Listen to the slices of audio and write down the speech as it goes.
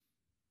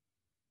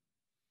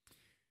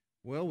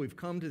Well, we've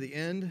come to the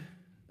end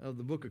of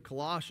the book of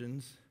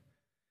Colossians.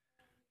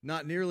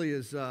 Not nearly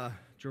as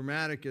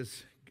dramatic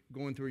as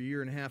going through a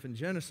year and a half in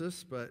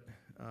Genesis, but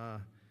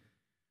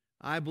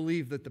I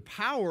believe that the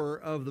power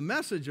of the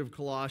message of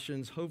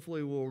Colossians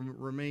hopefully will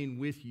remain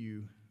with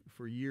you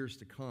for years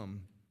to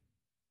come.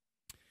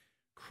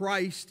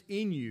 Christ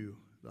in you,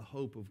 the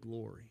hope of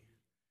glory.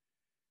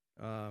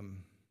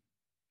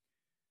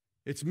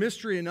 It's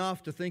mystery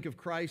enough to think of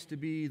Christ to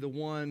be the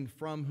one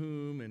from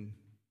whom and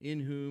in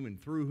whom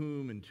and through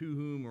whom and to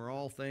whom are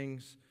all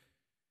things.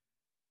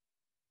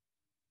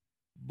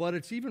 But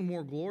it's even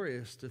more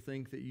glorious to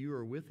think that you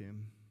are with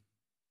him.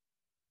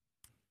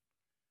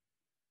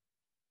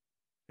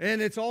 And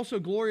it's also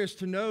glorious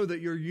to know that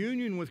your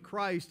union with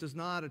Christ is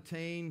not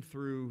attained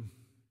through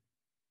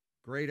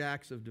great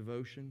acts of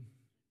devotion,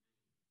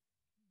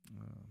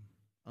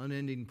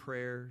 unending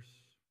prayers.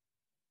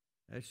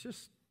 It's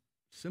just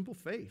simple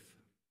faith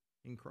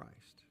in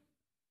Christ.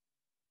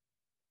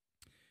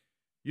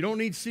 You don't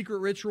need secret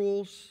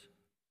rituals.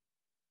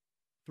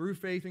 Through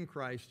faith in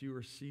Christ, you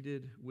are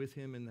seated with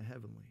him in the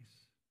heavenlies.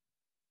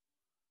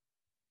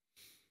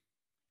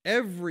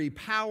 Every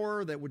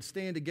power that would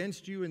stand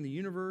against you in the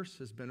universe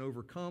has been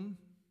overcome,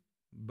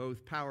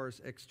 both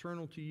powers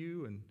external to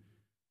you and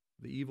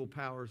the evil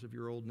powers of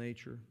your old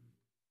nature.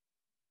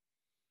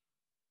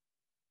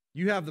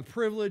 You have the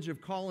privilege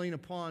of calling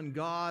upon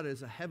God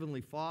as a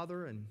heavenly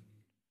Father and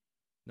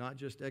not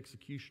just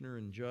executioner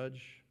and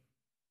judge.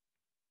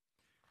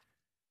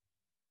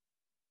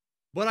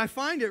 But I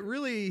find it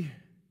really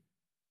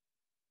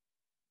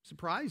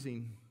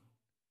surprising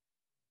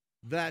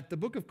that the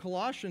book of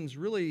Colossians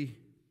really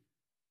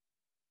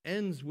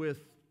ends with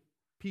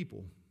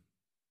people.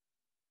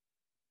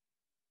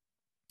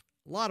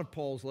 A lot of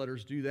Paul's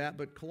letters do that,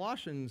 but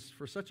Colossians,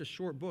 for such a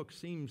short book,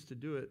 seems to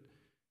do it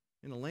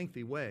in a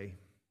lengthy way.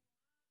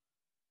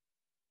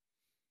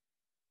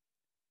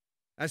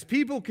 As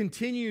people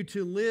continue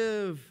to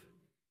live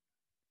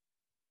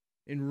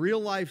in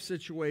real-life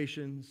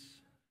situations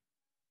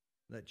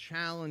that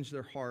challenge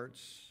their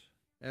hearts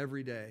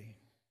every day,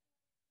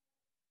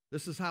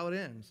 this is how it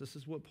ends. This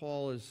is what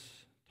Paul is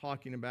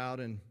talking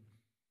about. And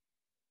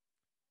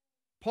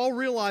Paul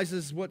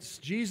realizes what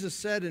Jesus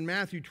said in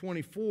Matthew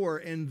 24,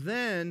 and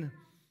then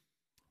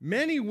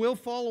many will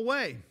fall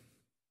away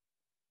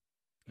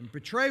and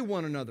betray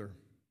one another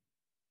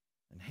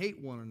and hate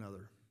one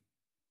another.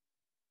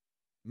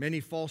 Many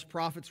false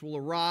prophets will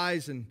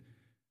arise and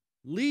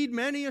lead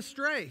many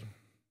astray.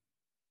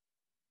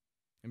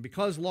 And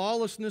because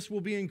lawlessness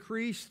will be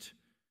increased,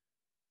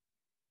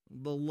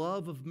 the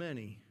love of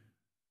many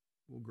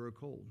will grow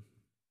cold.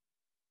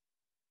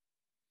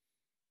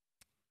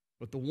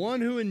 But the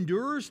one who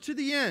endures to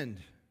the end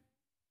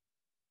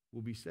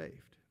will be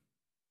saved.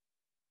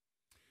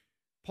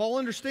 Paul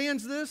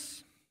understands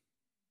this.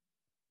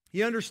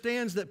 He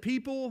understands that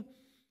people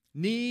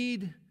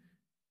need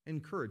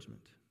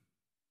encouragement.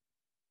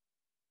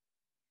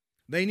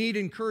 They need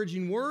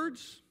encouraging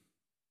words,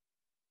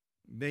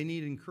 they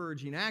need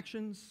encouraging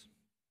actions,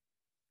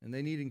 and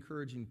they need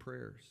encouraging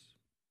prayers.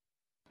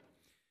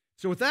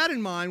 So with that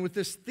in mind, with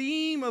this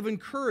theme of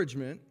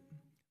encouragement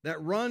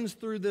that runs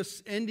through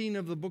this ending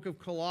of the book of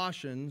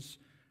Colossians,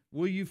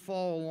 will you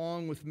follow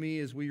along with me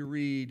as we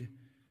read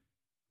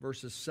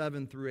verses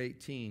 7 through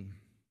 18?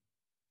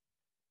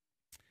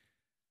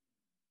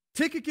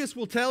 Tychicus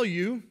will tell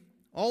you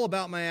all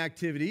about my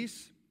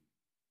activities.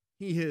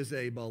 He is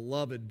a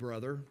beloved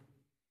brother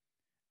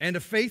and a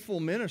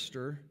faithful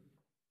minister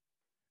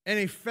and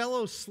a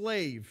fellow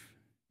slave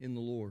in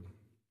the Lord.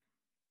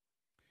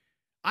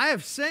 I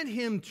have sent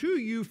him to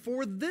you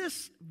for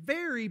this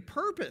very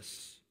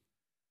purpose,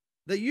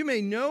 that you may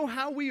know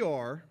how we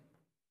are,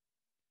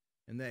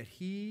 and that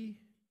he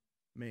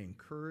may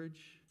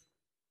encourage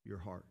your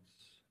hearts.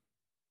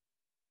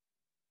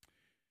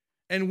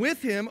 And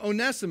with him,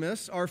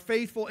 Onesimus, our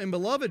faithful and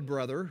beloved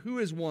brother, who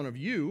is one of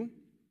you.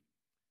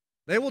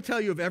 They will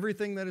tell you of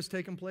everything that has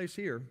taken place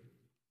here.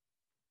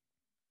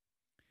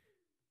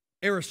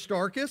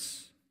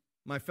 Aristarchus,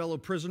 my fellow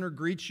prisoner,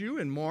 greets you,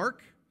 and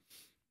Mark,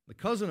 the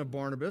cousin of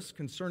Barnabas,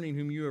 concerning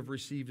whom you have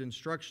received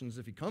instructions.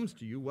 If he comes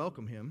to you,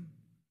 welcome him.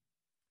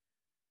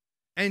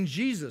 And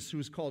Jesus, who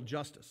is called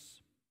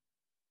Justus.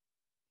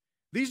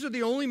 These are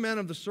the only men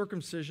of the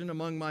circumcision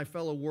among my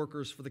fellow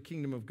workers for the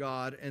kingdom of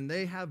God, and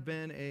they have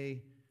been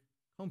a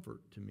comfort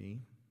to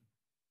me.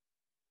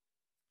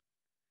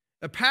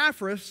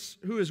 Epaphras,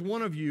 who is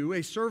one of you,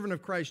 a servant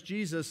of Christ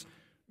Jesus,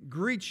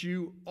 greets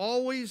you,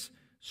 always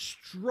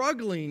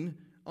struggling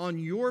on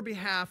your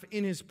behalf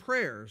in his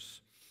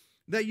prayers,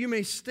 that you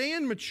may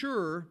stand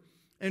mature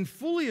and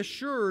fully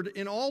assured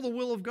in all the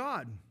will of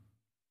God.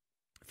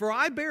 For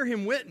I bear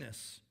him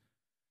witness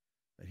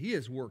that he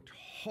has worked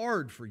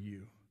hard for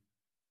you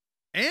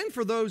and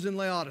for those in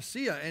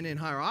Laodicea and in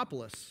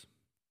Hierapolis.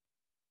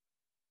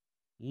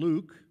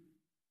 Luke,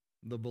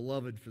 the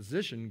beloved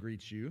physician,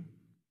 greets you,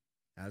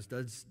 as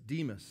does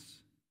Demas.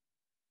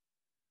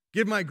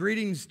 Give my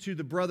greetings to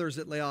the brothers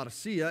at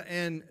Laodicea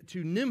and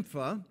to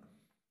Nympha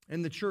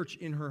and the church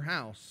in her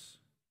house.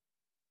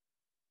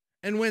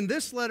 And when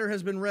this letter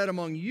has been read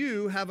among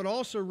you, have it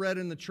also read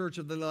in the church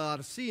of the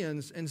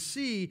Laodiceans, and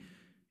see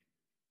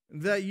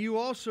that you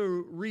also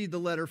read the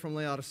letter from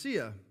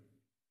Laodicea.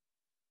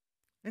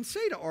 And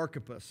say to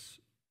Archippus,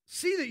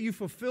 see that you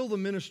fulfill the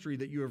ministry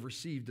that you have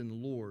received in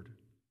the Lord.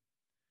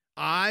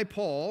 I,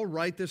 Paul,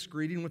 write this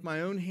greeting with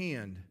my own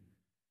hand.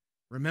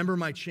 Remember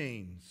my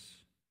chains.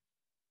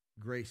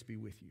 Grace be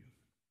with you.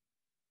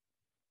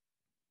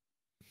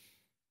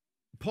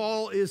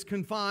 Paul is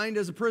confined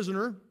as a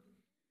prisoner.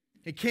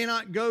 He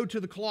cannot go to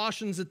the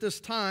Colossians at this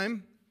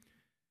time.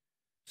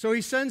 So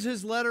he sends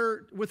his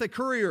letter with a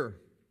courier.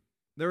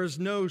 There is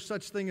no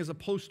such thing as a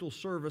postal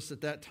service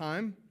at that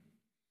time.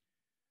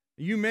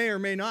 You may or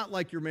may not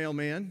like your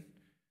mailman,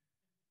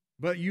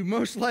 but you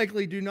most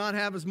likely do not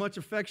have as much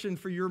affection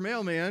for your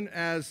mailman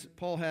as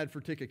Paul had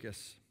for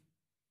Tychicus.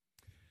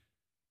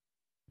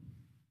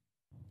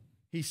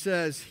 He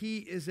says he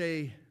is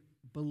a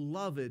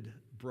beloved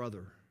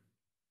brother,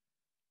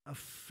 a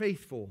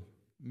faithful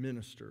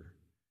minister,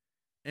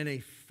 and a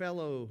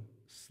fellow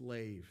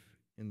slave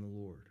in the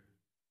Lord.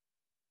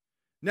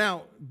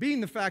 Now,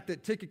 being the fact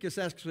that Tychicus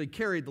actually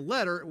carried the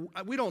letter,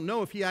 we don't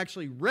know if he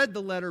actually read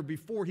the letter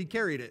before he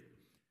carried it.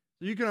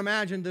 So you can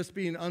imagine this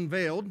being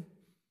unveiled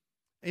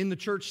in the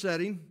church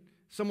setting,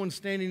 someone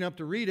standing up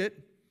to read it,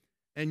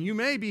 and you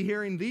may be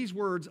hearing these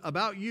words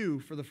about you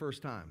for the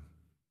first time.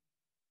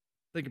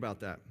 Think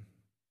about that.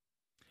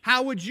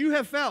 How would you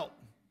have felt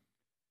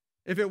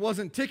if it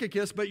wasn't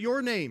Tychicus, but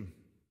your name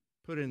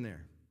put in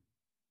there?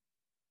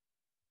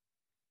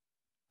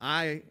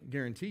 I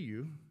guarantee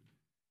you,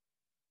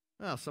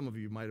 well, some of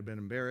you might have been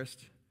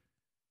embarrassed,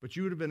 but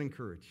you would have been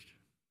encouraged.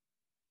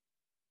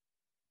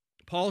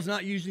 Paul's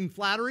not using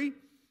flattery.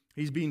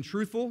 He's being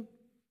truthful.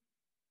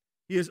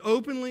 He is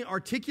openly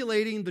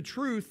articulating the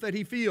truth that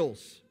he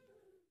feels.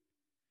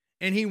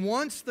 And he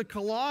wants the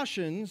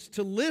Colossians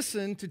to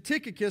listen to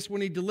Tychicus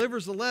when he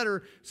delivers the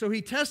letter, so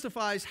he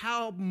testifies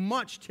how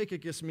much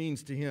Tychicus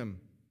means to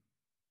him.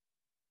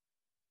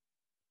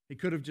 He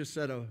could have just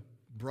said a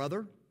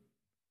brother,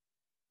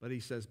 but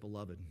he says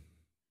beloved.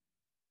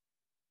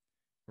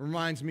 It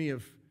reminds me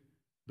of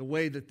the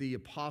way that the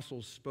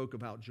apostles spoke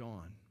about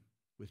John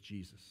with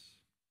Jesus.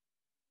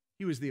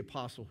 He was the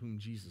apostle whom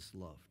Jesus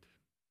loved.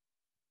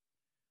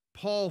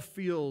 Paul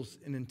feels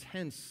an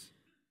intense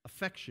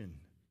affection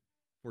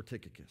for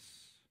Tychicus.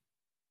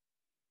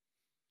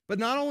 But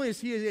not only is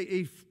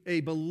he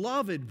a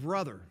beloved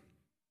brother,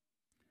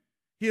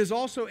 he is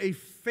also a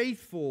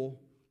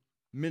faithful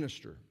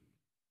minister.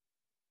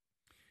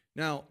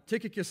 Now,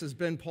 Tychicus has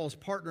been Paul's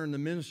partner in the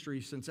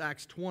ministry since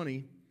Acts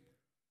 20.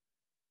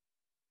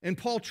 And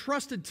Paul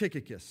trusted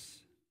Tychicus.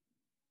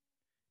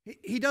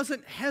 He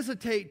doesn't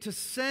hesitate to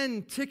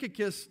send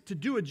Tychicus to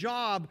do a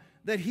job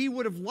that he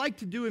would have liked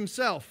to do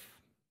himself.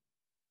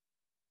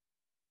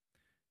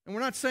 And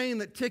we're not saying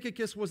that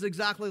Tychicus was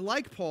exactly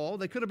like Paul.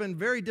 They could have been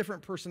very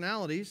different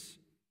personalities.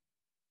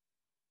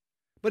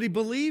 But he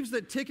believes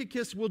that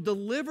Tychicus will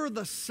deliver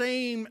the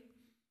same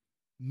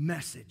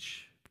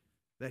message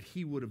that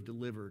he would have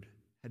delivered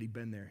had he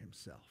been there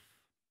himself.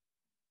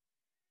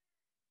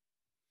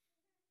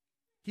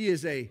 He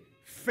is a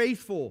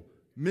faithful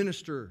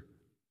minister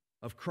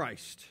of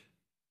Christ.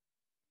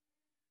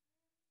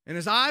 And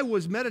as I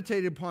was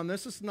meditating upon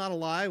this is not a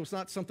lie, it was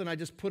not something I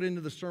just put into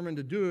the sermon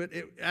to do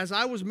it. As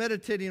I was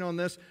meditating on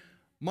this,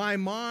 my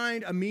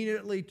mind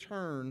immediately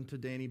turned to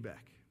Danny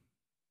Beck.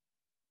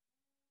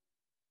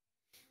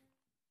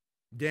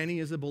 Danny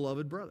is a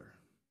beloved brother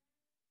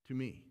to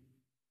me.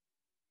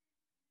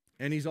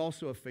 And he's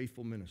also a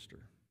faithful minister.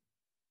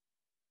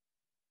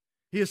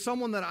 He is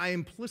someone that I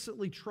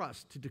implicitly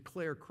trust to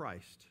declare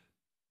Christ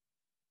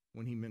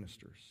when he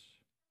ministers.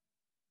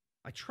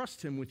 I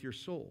trust him with your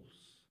souls.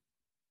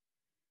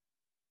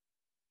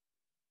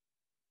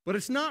 But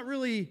it's not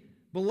really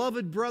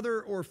beloved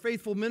brother or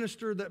faithful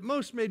minister that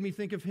most made me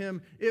think of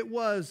him. It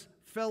was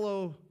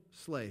fellow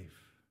slave.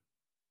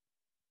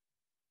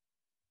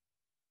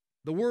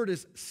 The word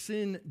is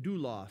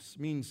syndulos,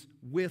 means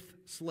with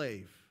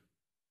slave.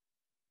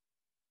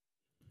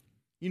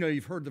 You know,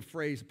 you've heard the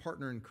phrase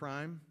partner in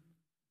crime.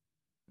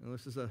 Well,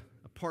 this is a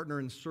partner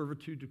in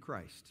servitude to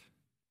Christ.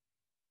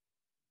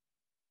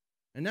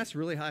 And that's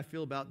really how I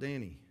feel about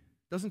Danny.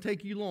 It doesn't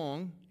take you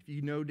long, if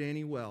you know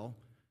Danny well,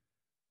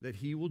 that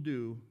he will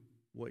do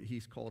what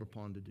he's called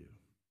upon to do.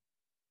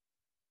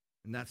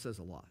 And that says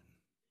a lot.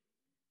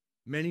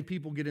 Many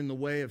people get in the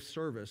way of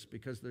service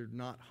because they're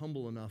not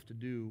humble enough to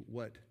do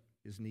what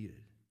is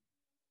needed.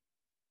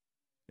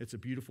 It's a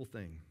beautiful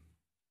thing.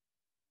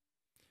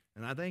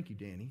 And I thank you,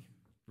 Danny,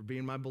 for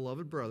being my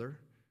beloved brother,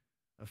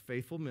 a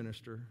faithful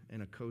minister,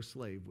 and a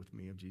co-slave with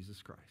me of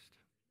Jesus Christ.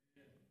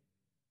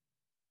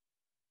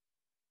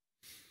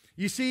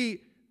 You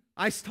see,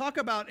 I talk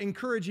about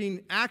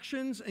encouraging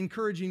actions,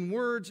 encouraging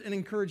words, and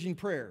encouraging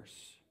prayers.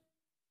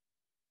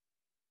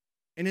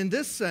 And in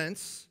this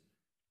sense,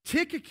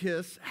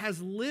 Tychicus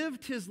has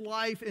lived his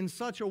life in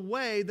such a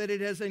way that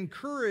it has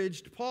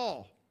encouraged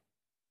Paul.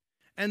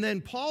 And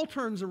then Paul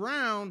turns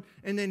around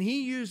and then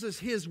he uses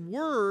his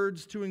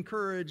words to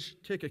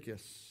encourage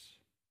Tychicus.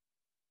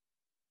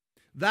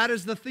 That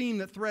is the theme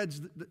that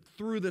threads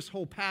through this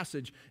whole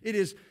passage. It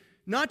is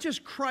not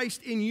just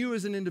Christ in you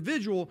as an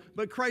individual,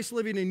 but Christ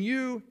living in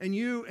you and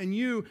you and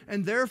you,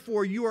 and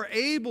therefore you are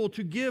able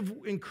to give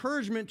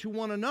encouragement to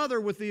one another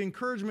with the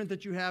encouragement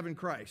that you have in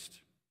Christ.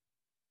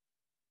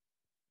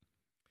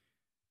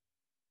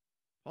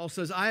 Paul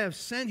says, I have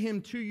sent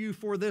him to you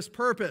for this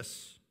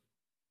purpose,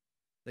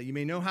 that you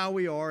may know how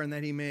we are and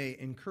that he may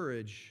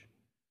encourage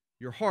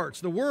your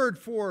hearts. The word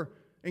for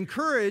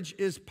encourage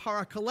is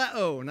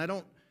parakaleo, and I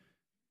don't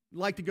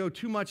like to go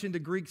too much into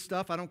Greek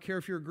stuff. I don't care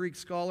if you're a Greek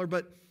scholar,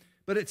 but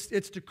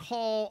it's to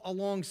call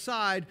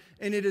alongside,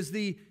 and it is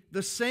the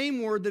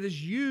same word that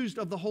is used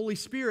of the Holy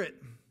Spirit.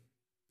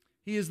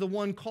 He is the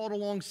one called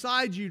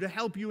alongside you to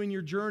help you in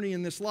your journey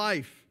in this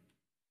life.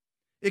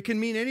 It can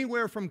mean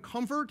anywhere from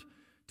comfort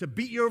to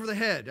beat you over the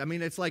head. I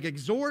mean, it's like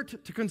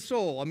exhort to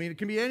console. I mean, it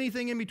can be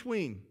anything in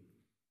between.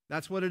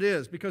 That's what it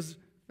is, because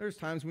there's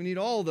times we need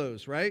all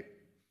those, right?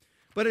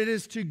 But it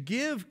is to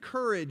give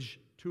courage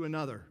to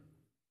another.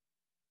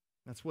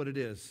 That's what it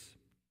is.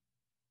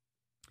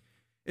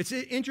 It's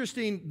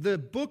interesting, the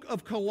book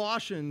of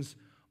Colossians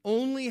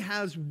only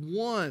has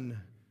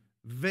one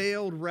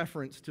veiled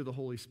reference to the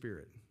Holy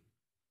Spirit.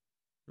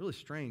 Really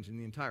strange, in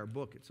the entire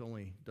book, it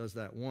only does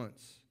that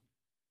once.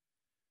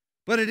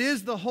 But it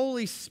is the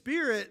Holy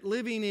Spirit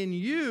living in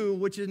you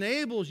which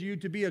enables you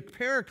to be a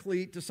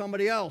paraclete to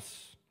somebody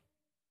else.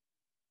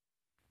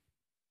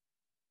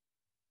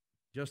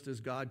 Just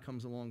as God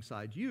comes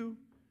alongside you,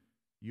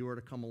 you are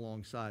to come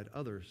alongside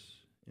others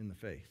in the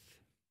faith.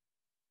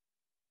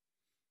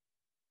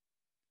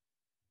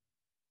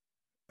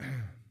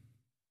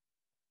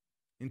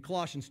 In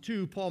Colossians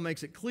 2, Paul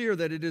makes it clear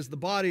that it is the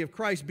body of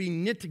Christ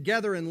being knit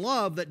together in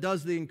love that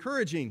does the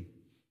encouraging.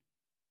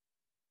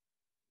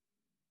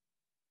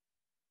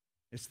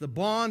 It's the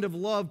bond of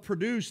love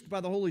produced by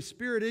the Holy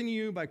Spirit in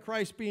you, by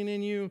Christ being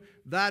in you.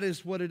 That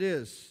is what it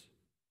is.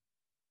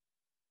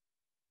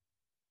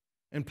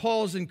 And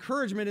Paul's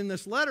encouragement in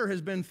this letter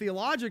has been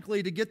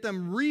theologically to get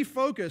them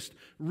refocused,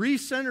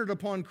 recentered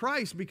upon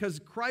Christ, because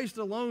Christ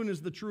alone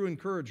is the true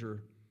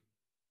encourager.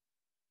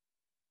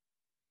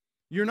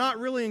 You're not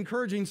really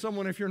encouraging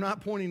someone if you're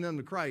not pointing them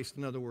to Christ,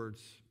 in other words.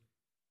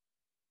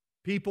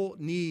 People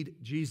need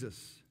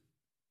Jesus.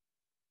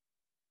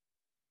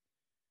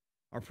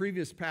 Our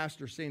previous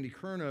pastor, Sandy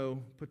Curnow,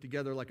 put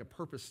together like a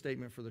purpose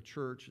statement for the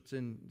church. It's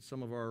in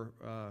some of our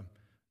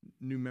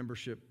new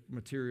membership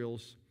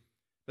materials.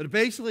 But it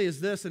basically is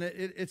this, and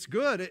it's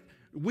good.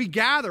 We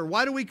gather.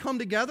 Why do we come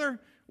together?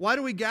 Why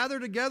do we gather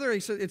together?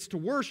 He said it's to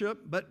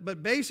worship,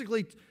 but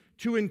basically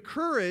to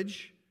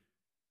encourage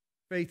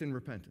faith and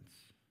repentance.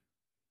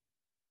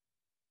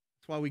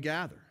 That's why we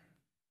gather.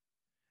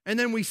 And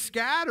then we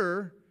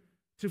scatter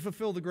to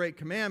fulfill the Great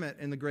Commandment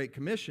and the Great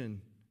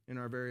Commission in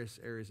our various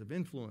areas of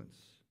influence.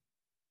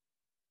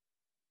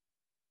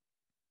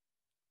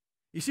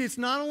 You see, it's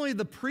not only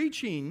the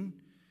preaching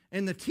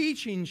and the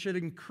teaching should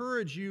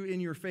encourage you in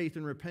your faith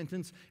and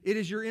repentance, it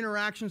is your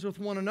interactions with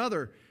one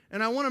another.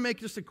 And I want to make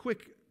just a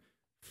quick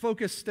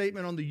focus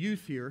statement on the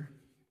youth here.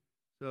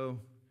 So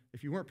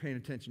if you weren't paying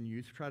attention,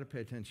 youth, try to pay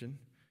attention.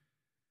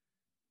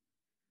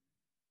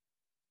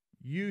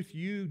 Youth,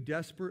 you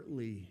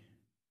desperately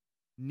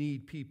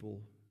need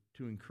people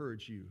to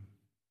encourage you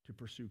to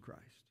pursue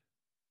Christ.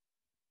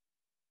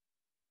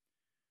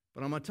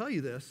 But I'm going to tell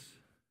you this,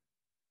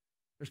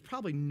 there's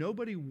probably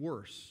nobody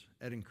worse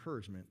at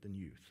encouragement than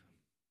youth.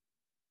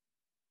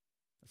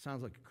 That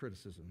sounds like a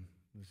criticism.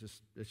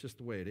 It's just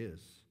the way it is.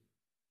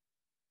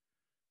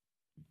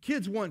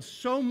 Kids want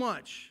so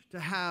much to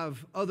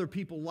have other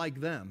people like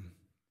them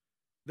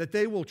that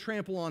they will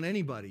trample on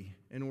anybody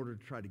in order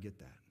to try to get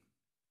that.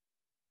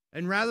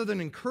 And rather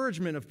than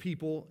encouragement of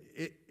people,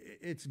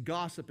 it's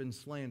gossip and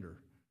slander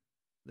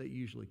that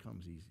usually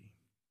comes easy.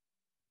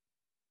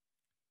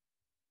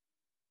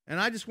 And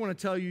I just want to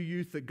tell you,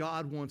 youth, that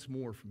God wants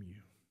more from you.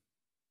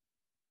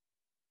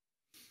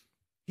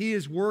 He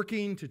is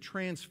working to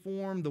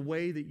transform the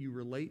way that you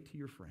relate to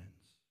your friends.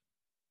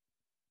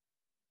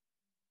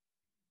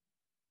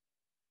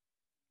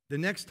 The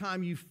next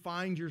time you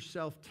find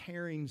yourself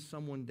tearing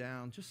someone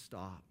down, just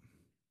stop.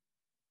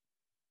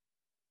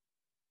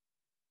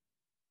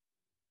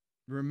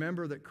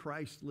 Remember that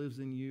Christ lives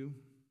in you,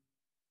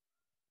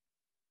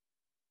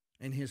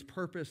 and his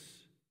purpose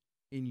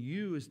in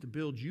you is to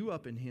build you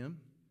up in him.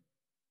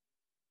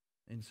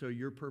 And so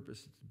your purpose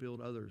is to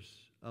build others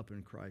up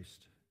in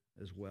Christ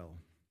as well.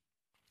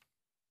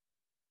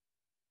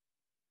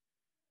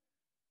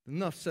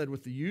 Enough said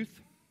with the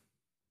youth.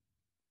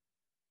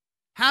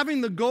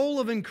 Having the goal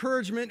of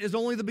encouragement is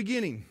only the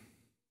beginning.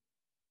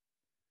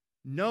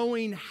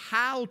 Knowing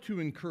how to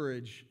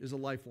encourage is a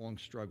lifelong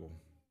struggle.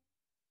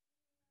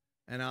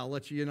 And I'll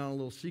let you in on a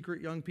little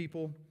secret, young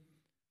people.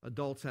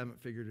 Adults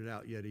haven't figured it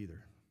out yet either.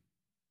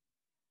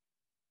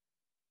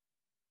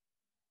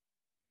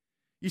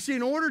 You see,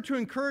 in order to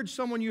encourage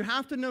someone, you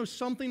have to know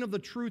something of the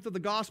truth of the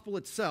gospel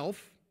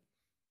itself.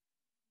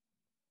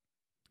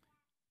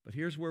 But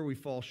here's where we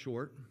fall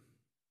short.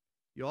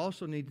 You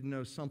also need to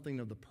know something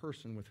of the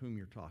person with whom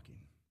you're talking.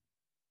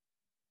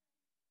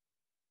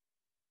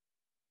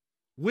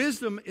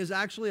 Wisdom is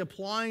actually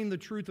applying the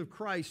truth of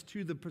Christ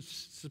to the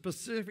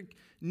specific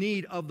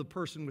need of the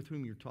person with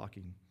whom you're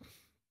talking.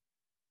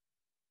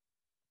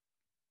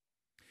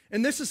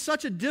 And this is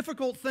such a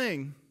difficult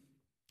thing,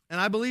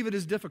 and I believe it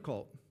is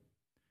difficult.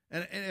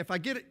 And if I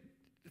get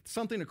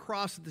something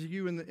across to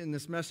you in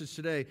this message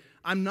today,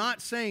 I'm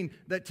not saying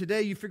that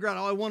today you figure out,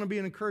 oh, I want to be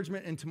an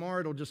encouragement, and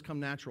tomorrow it'll just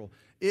come natural.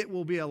 It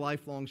will be a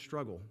lifelong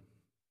struggle.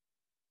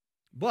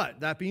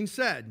 But that being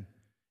said,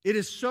 it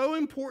is so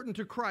important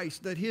to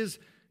Christ that his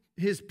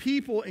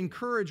people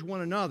encourage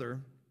one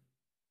another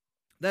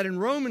that in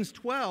Romans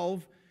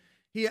 12,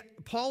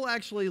 Paul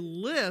actually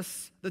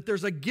lists that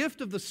there's a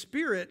gift of the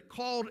Spirit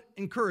called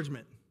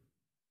encouragement.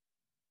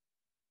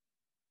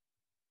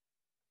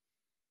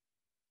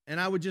 And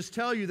I would just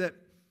tell you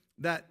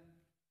that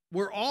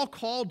we're all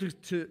called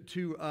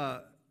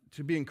to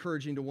be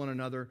encouraging to one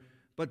another,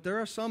 but there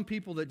are some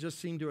people that just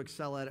seem to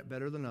excel at it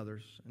better than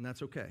others, and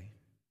that's okay,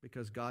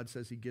 because God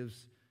says He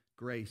gives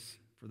grace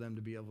for them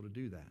to be able to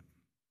do that.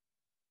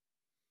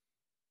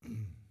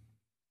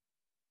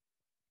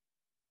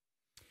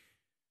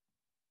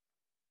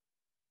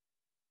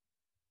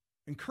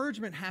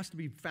 Encouragement has to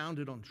be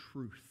founded on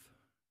truth.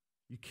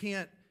 You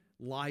can't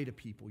lie to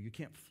people. You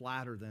can't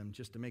flatter them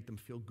just to make them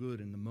feel good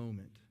in the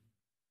moment.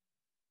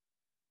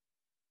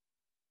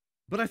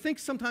 But I think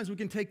sometimes we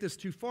can take this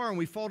too far and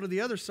we fall to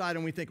the other side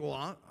and we think, well,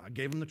 I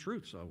gave them the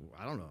truth, so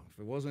I don't know. If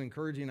it wasn't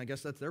encouraging, I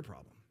guess that's their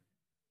problem.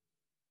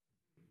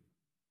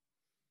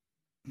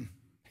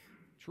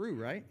 True,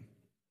 right?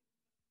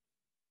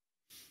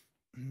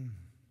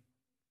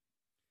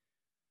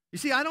 You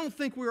see, I don't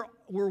think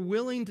we're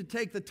willing to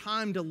take the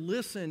time to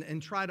listen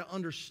and try to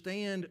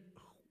understand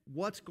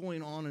what's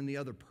going on in the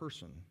other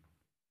person.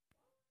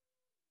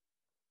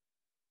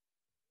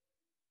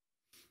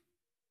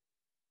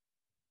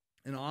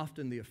 And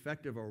often the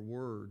effect of our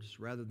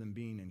words, rather than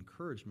being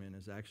encouragement,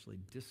 is actually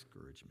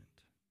discouragement.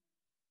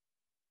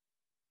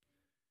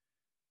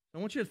 I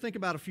want you to think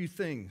about a few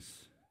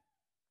things.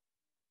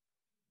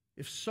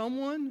 If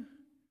someone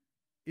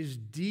is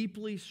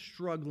deeply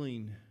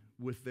struggling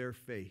with their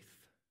faith,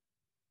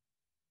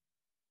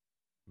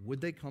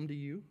 would they come to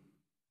you?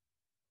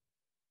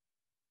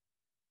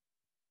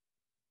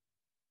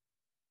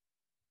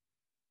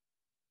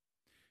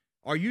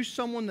 Are you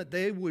someone that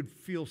they would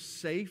feel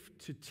safe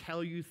to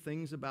tell you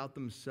things about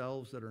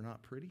themselves that are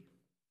not pretty?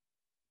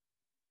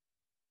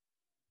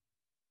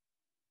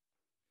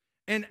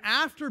 And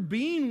after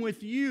being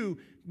with you,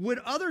 would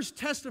others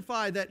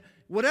testify that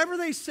whatever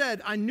they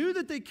said, I knew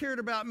that they cared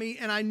about me,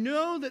 and I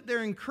know that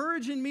they're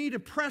encouraging me to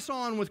press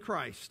on with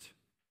Christ?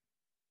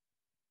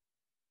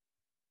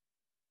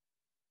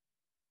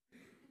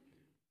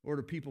 Or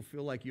do people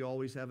feel like you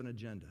always have an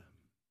agenda?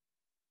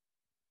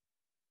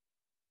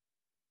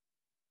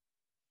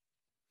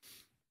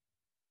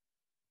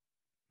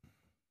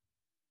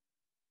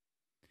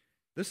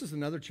 This is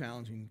another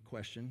challenging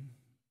question.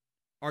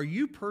 Are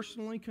you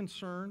personally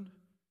concerned?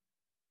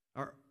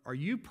 Are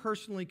you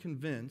personally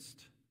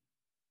convinced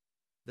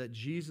that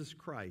Jesus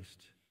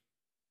Christ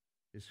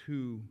is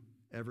who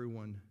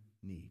everyone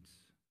needs?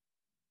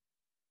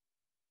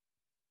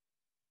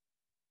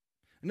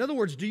 In other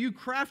words, do you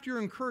craft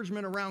your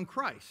encouragement around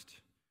Christ?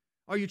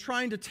 Are you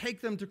trying to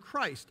take them to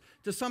Christ,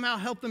 to somehow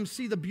help them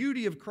see the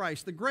beauty of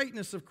Christ, the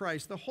greatness of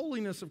Christ, the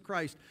holiness of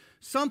Christ,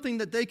 something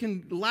that they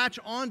can latch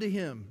onto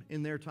Him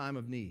in their time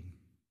of need?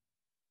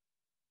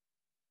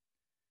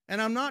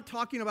 And I'm not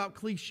talking about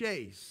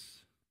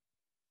cliches.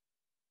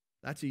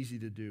 That's easy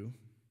to do.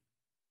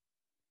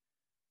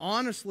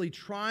 Honestly,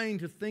 trying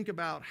to think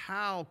about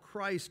how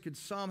Christ could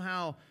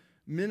somehow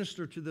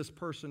minister to this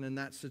person in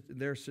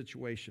their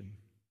situation.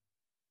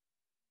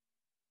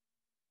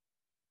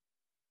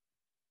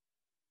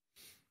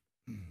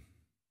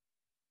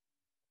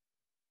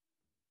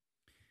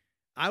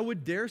 I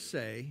would dare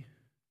say,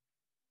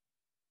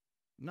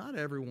 not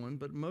everyone,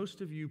 but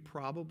most of you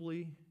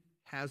probably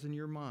has in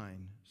your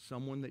mind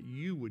someone that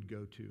you would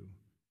go to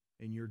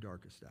in your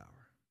darkest hour.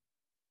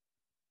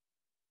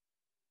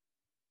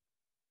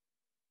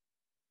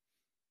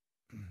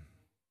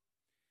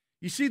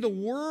 You see, the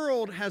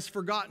world has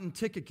forgotten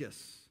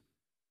Tychicus,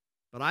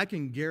 but I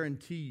can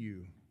guarantee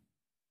you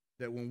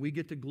that when we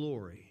get to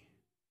glory,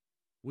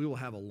 we will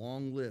have a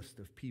long list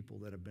of people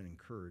that have been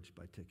encouraged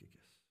by Tychicus.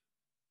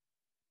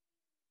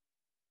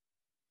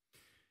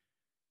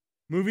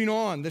 Moving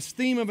on, this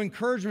theme of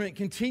encouragement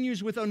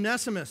continues with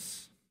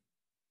Onesimus.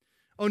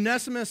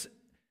 Onesimus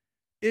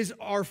is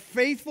our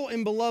faithful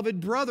and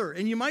beloved brother.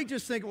 And you might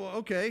just think, well,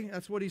 okay,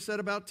 that's what he said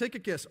about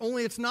Tychicus.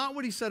 Only it's not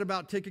what he said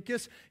about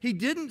Tychicus. He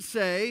didn't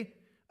say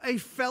a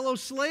fellow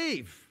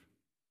slave.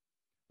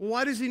 Well,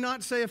 why does he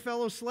not say a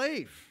fellow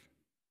slave?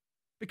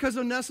 Because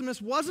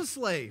Onesimus was a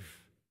slave.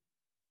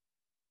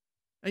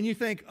 And you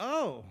think,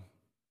 oh,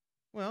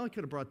 well, he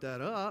could have brought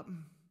that up.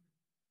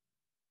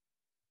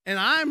 And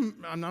I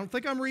don't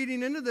think I'm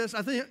reading into this.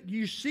 I think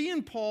you see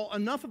in Paul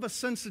enough of a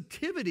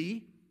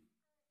sensitivity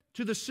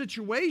to the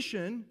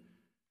situation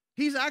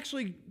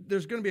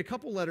there's going to be a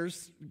couple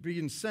letters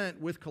being sent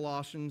with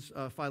Colossians.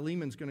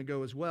 Philemon's going to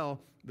go as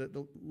well,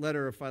 the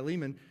letter of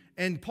Philemon.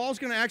 And Paul's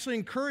going to actually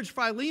encourage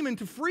Philemon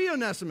to free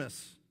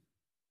Onesimus.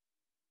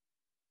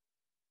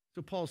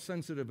 So Paul's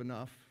sensitive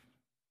enough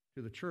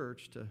to the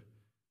church to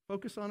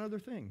focus on other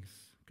things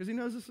because he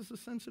knows this is a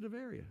sensitive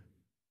area.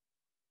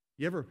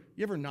 You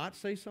ever not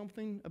say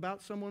something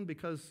about someone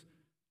because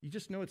you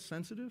just know it's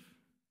sensitive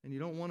and you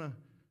don't want to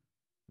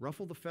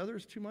ruffle the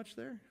feathers too much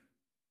there?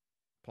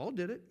 Paul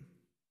did it.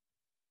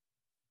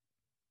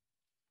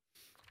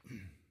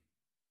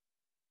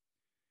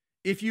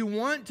 If you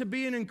want to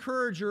be an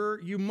encourager,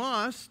 you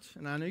must,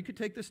 and I know you could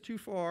take this too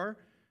far,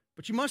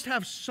 but you must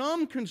have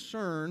some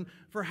concern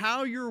for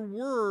how your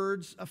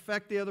words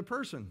affect the other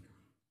person.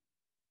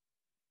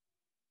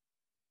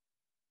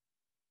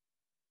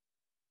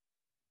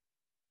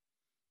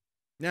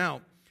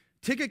 Now,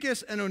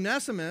 Tychicus and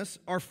Onesimus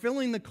are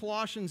filling the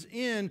Colossians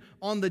in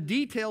on the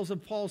details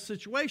of Paul's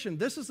situation.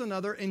 This is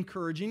another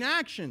encouraging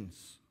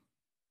actions.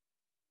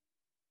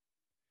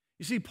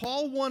 You see,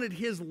 Paul wanted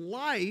his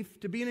life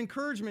to be an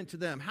encouragement to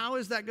them. How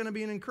is that going to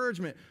be an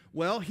encouragement?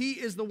 Well, he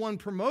is the one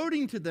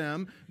promoting to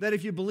them that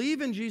if you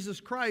believe in Jesus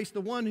Christ,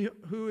 the one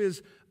who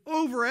is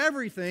over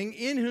everything,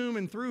 in whom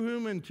and through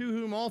whom and to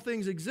whom all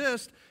things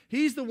exist,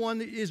 he's the one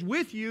that is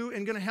with you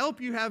and going to help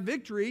you have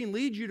victory and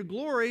lead you to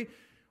glory,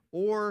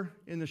 or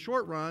in the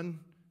short run,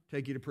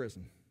 take you to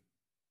prison.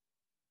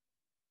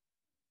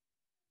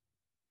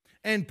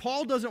 And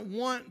Paul doesn't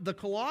want the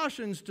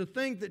Colossians to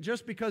think that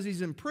just because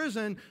he's in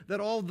prison, that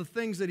all the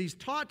things that he's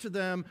taught to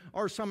them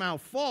are somehow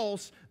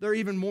false. They're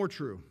even more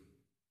true.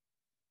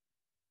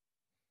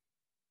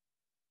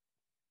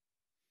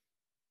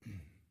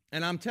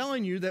 And I'm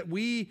telling you that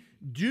we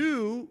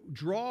do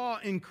draw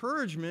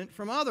encouragement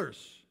from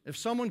others. If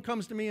someone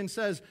comes to me and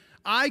says,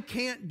 I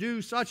can't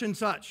do such and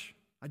such,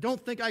 I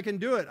don't think I can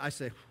do it, I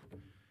say,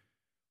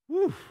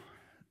 whew,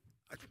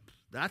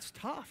 that's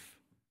tough.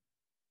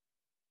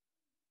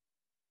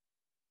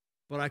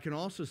 But I can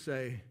also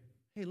say,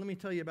 hey, let me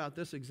tell you about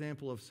this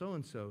example of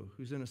so-and-so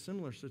who's in a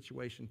similar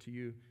situation to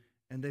you,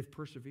 and they've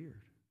persevered.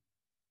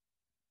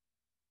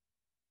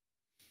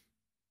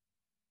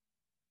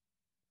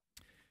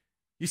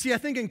 You see, I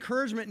think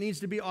encouragement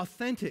needs to be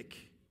authentic.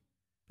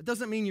 It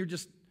doesn't mean you're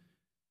just,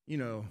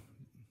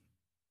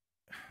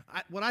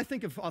 what I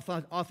think of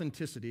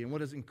authenticity and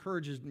what has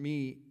encouraged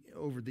me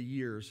over the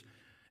years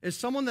is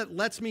someone that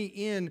lets me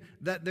in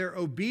that their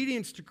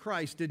obedience to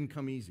Christ didn't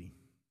come easy.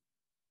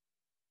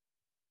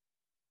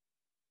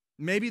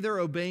 Maybe they're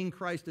obeying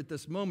Christ at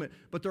this moment,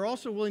 but they're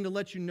also willing to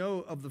let you know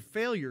of the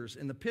failures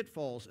and the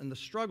pitfalls and the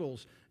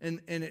struggles, and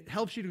it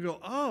helps you to go,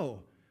 oh,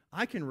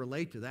 I can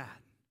relate to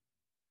that.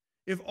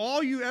 If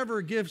all you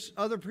ever give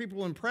other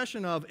people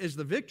impression of is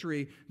the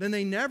victory, then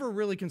they never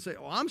really can say,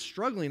 oh, I'm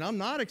struggling, I'm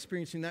not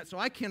experiencing that, so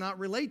I cannot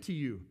relate to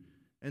you.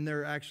 And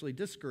they're actually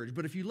discouraged.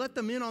 But if you let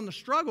them in on the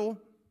struggle,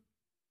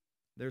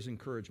 there's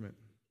encouragement.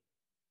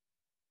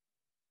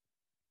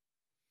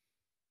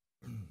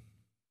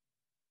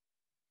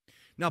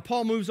 Now,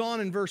 Paul moves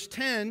on in verse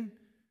 10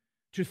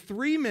 to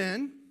three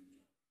men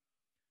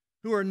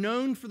who are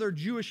known for their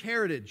Jewish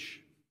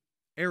heritage: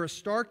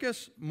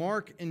 Aristarchus,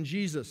 Mark, and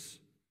Jesus.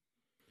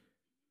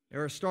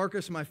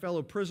 Aristarchus, my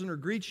fellow prisoner,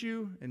 greets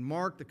you, and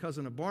Mark, the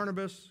cousin of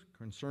Barnabas,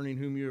 concerning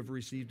whom you have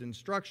received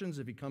instructions.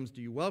 If he comes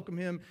to you, welcome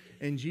him.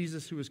 And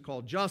Jesus, who is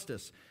called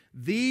Justus.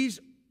 This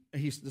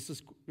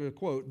is a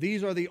quote,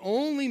 these are the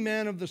only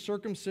men of the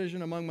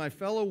circumcision among my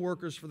fellow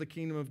workers for the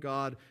kingdom of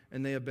God,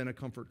 and they have been a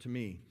comfort to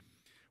me.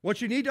 What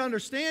you need to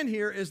understand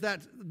here is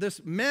that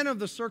this men of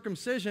the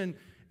circumcision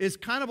is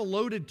kind of a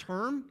loaded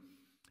term.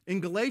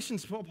 In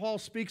Galatians, Paul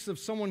speaks of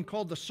someone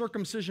called the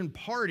circumcision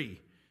party.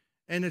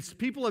 And it's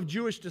people of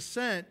Jewish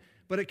descent,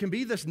 but it can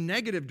be this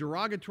negative,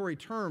 derogatory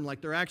term,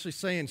 like they're actually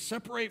saying,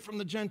 separate from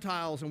the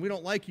Gentiles and we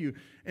don't like you.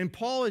 And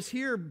Paul is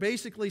here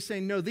basically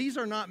saying, no, these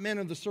are not men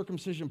of the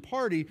circumcision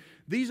party.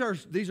 These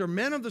are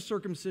men of the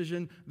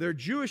circumcision. They're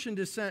Jewish in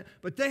descent,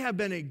 but they have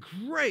been a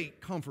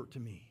great comfort to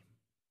me.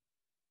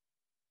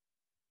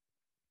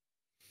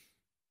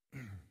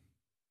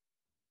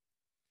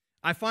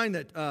 I find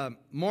that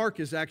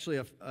Mark is actually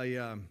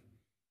a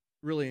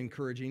really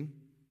encouraging.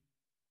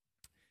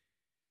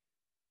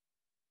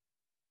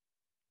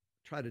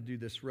 Try to do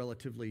this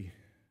relatively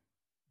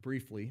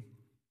briefly.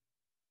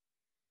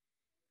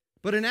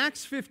 But in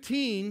Acts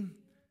 15,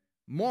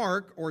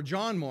 Mark, or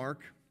John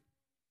Mark,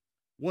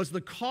 was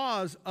the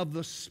cause of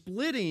the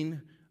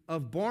splitting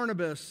of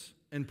Barnabas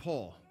and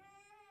Paul.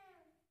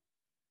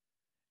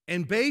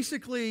 And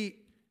basically,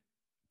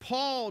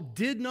 Paul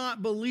did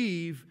not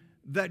believe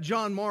that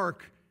John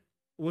Mark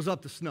was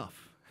up to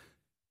snuff.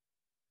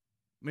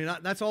 I mean,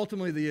 that's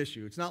ultimately the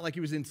issue. It's not like he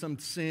was in some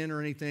sin or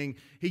anything.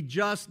 He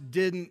just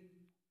didn't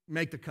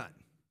make the cut.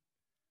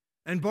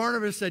 And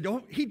Barnabas said,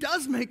 oh, he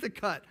does make the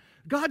cut.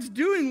 God's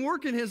doing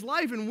work in his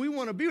life and we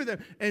want to be with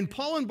him. And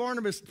Paul and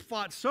Barnabas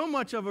fought so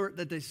much over it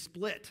that they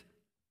split.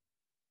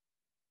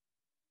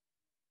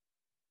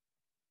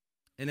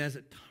 And as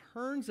it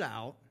turns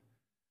out,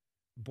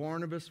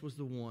 Barnabas was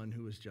the one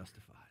who was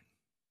justified.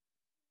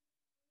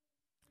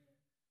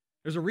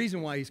 There's a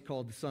reason why he's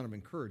called the son of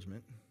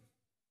encouragement.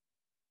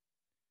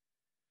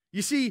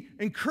 You see,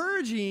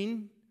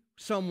 encouraging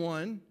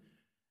someone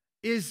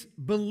is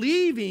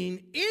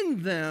believing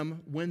in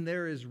them when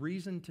there is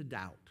reason to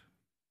doubt.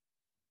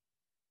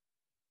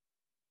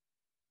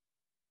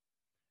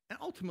 And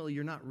ultimately,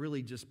 you're not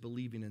really just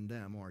believing in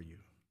them, are you?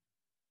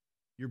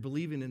 You're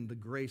believing in the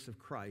grace of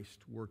Christ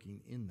working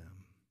in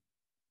them.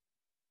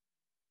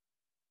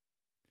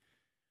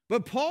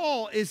 But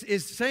Paul is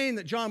saying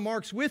that John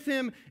Mark's with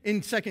him.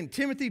 In 2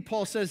 Timothy,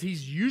 Paul says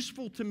he's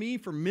useful to me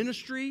for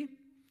ministry.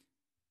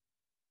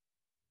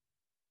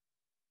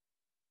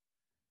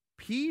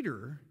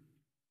 Peter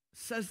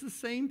says the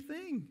same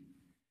thing.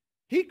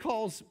 He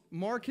calls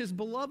Mark his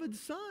beloved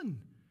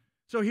son.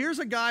 So here's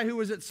a guy who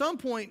was at some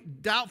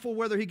point doubtful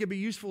whether he could be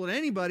useful to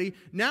anybody.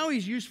 Now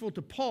he's useful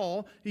to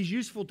Paul. He's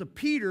useful to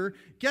Peter.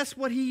 Guess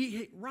what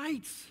he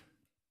writes?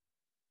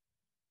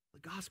 The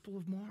Gospel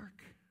of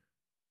Mark.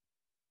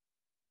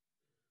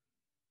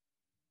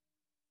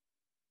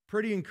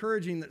 Pretty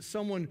encouraging that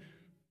someone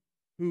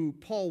who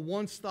Paul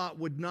once thought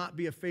would not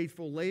be a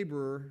faithful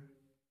laborer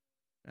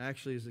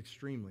actually is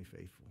extremely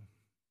faithful.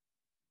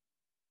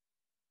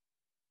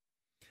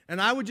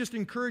 And I would just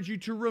encourage you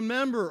to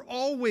remember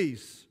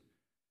always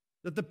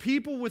that the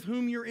people with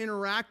whom you're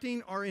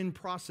interacting are in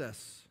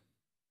process.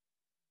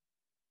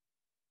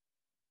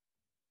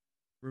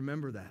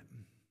 Remember that.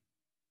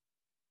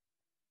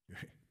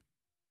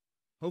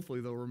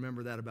 Hopefully they'll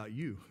remember that about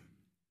you.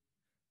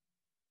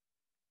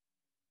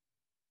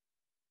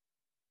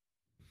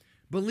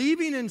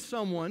 Believing in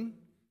someone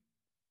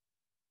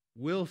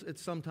will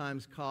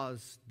sometimes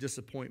cause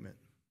disappointment.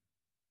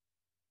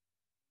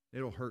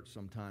 It'll hurt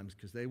sometimes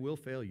because they will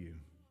fail you.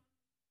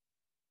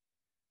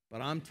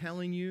 But I'm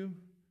telling you,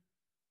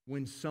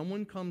 when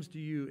someone comes to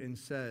you and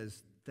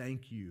says,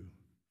 "Thank you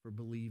for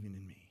believing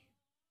in me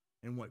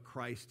and what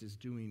Christ is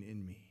doing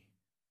in me,"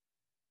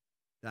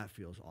 that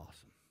feels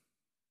awesome.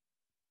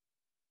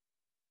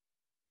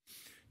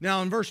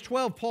 Now in verse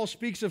 12, Paul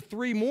speaks of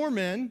 3 more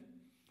men.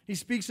 He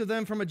speaks of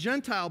them from a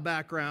Gentile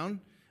background.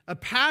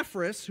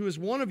 Epaphras, who is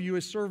one of you,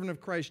 a servant of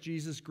Christ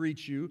Jesus,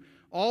 greets you,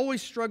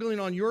 always struggling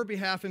on your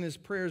behalf in his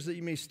prayers that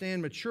you may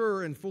stand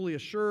mature and fully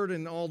assured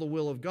in all the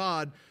will of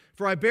God.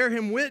 For I bear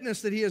him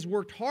witness that he has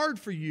worked hard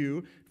for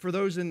you, for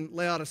those in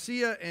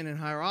Laodicea and in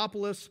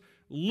Hierapolis.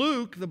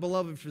 Luke, the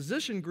beloved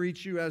physician,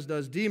 greets you, as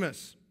does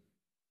Demas.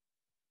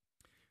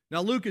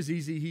 Now Luke is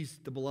easy. He's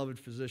the beloved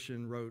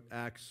physician, wrote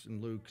Acts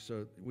and Luke,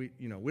 so we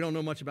don't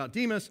know much about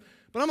Demas,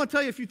 but I'm going to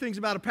tell you a few things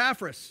about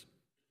Epaphras.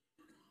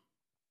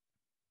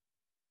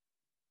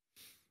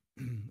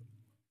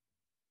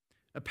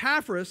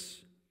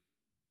 Epaphras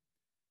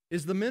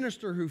is the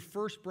minister who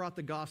first brought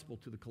the gospel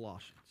to the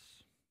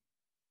Colossians.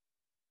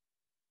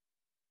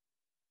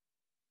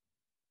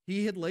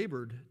 He had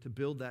labored to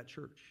build that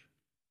church.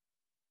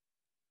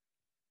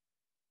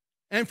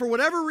 And for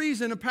whatever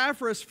reason,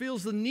 Epaphras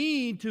feels the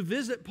need to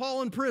visit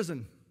Paul in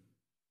prison.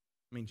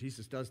 I mean,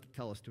 Jesus does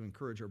tell us to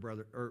encourage our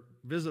brother, or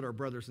visit our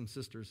brothers and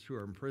sisters who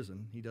are in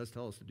prison. He does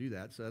tell us to do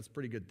that, so that's a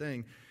pretty good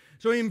thing.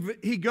 So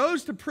he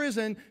goes to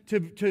prison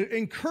to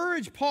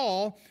encourage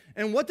Paul,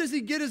 and what does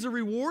he get as a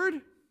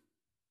reward?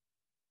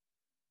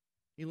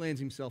 He lands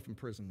himself in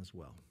prison as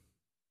well.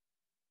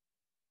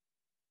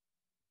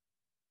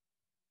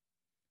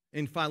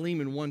 In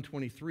Philemon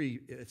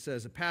 1:23, it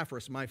says,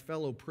 Epaphras, my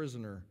fellow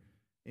prisoner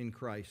in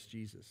Christ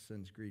Jesus,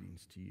 sends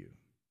greetings to you.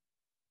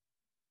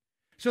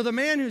 So the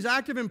man who's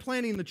active in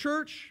planting the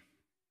church,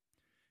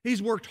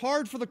 he's worked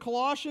hard for the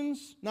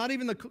Colossians, not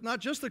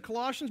just the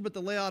Colossians, but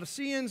the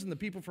Laodiceans and the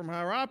people from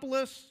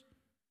Hierapolis.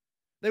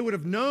 They would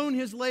have known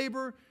his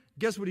labor.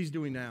 Guess what he's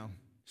doing now?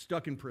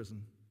 Stuck in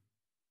prison.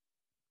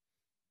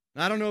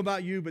 I don't know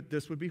about you, but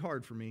this would be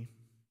hard for me.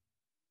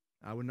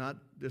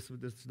 This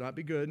would not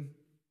be good.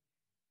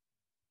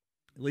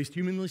 At least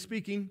humanly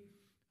speaking.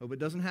 Hope it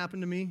doesn't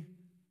happen to me.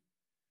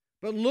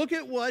 But look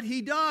at what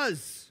he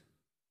does.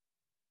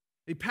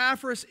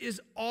 Epaphras is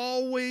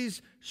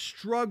always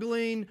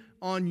struggling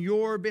on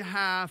your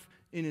behalf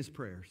in his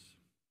prayers.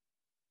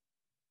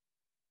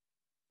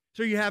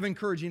 So you have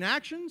encouraging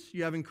actions,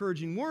 you have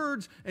encouraging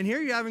words, and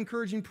here you have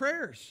encouraging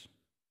prayers.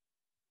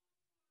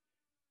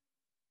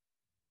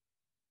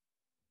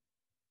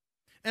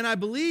 And I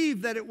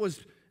believe that it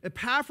was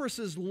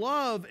Epaphras'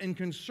 love and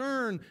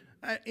concern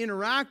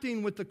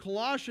interacting with the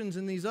Colossians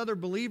and these other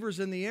believers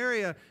in the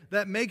area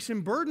that makes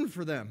him burdened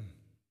for them.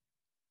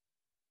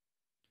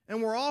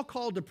 And we're all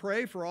called to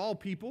pray for all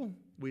people.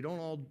 We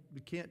don't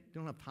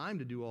have time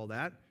to do all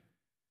that.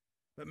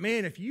 But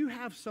man, if you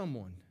have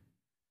someone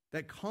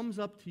that comes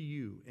up to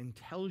you and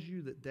tells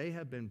you that they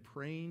have been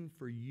praying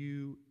for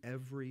you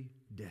every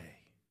day,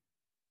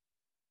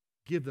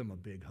 give them a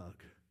big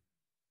hug.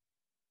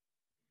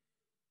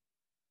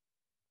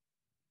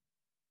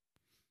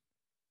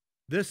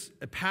 This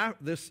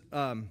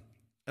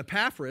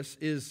Epaphras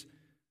is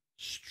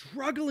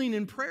struggling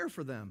in prayer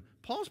for them.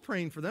 Paul's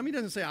praying for them. He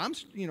doesn't say,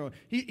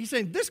 he's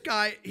saying, this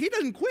guy, he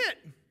doesn't quit.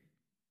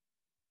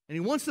 And he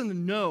wants them to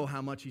know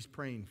how much he's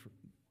praying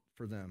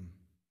for them.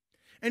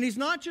 And he's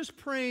not just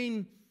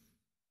praying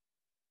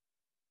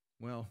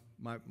Well,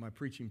 my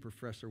preaching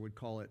professor would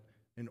call it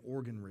an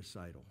organ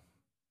recital,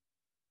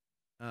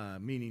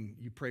 meaning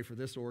you pray for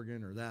this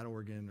organ or,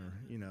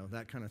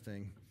 that kind of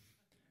thing.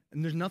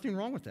 And there's nothing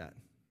wrong with that.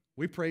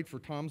 We prayed for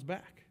Tom's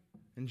back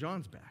and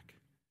John's back,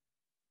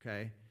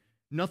 okay?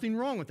 Nothing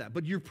wrong with that.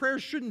 But your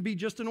prayers shouldn't be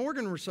just an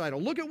organ recital.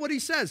 Look at what he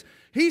says.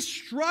 He's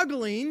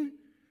struggling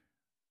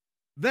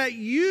that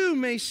you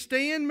may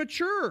stand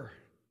mature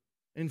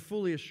and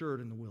fully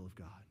assured in the will of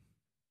God.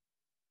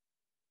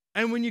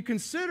 And when you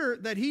consider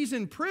that he's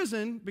in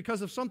prison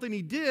because of something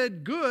he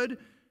did good,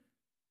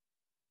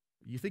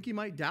 you think he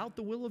might doubt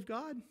the will of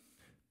God?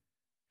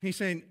 He's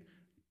saying,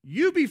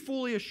 you be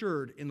fully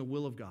assured in the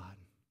will of God.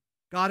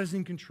 God is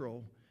in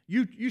control.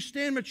 You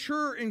stand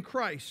mature in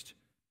Christ.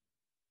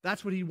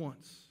 That's what he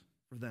wants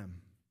for them.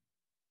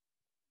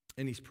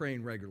 And he's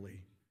praying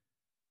regularly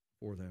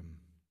for them.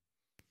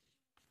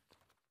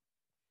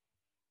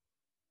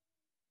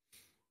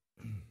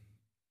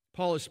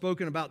 Paul has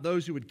spoken about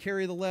those who would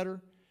carry the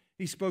letter.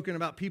 He's spoken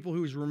about people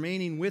who is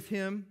remaining with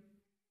him.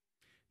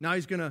 Now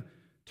he's going to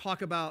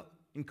talk about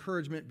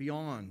encouragement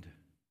beyond.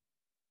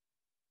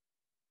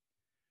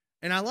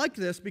 And I like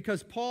this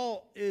because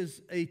Paul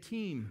is a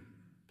team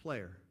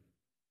player.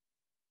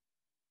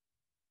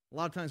 A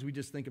lot of times we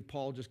just think of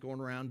Paul just going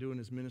around doing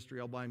his ministry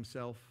all by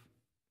himself.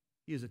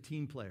 He is a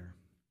team player.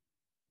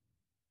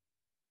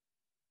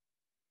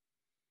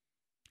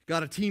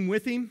 Got a team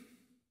with him.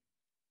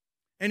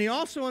 And he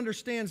also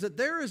understands that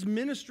there is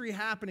ministry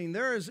happening,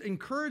 there is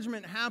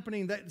encouragement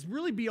happening that's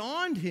really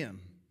beyond him,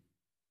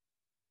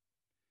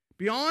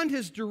 beyond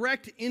his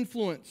direct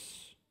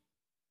influence.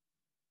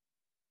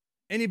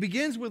 And he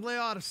begins with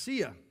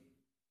Laodicea.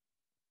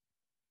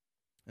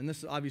 And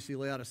this, obviously,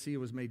 Laodicea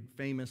was made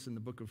famous in the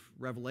book of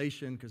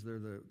Revelation because they're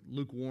the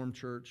lukewarm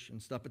church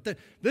and stuff. But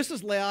this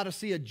is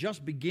Laodicea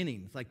just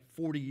beginning. It's like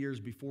 40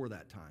 years before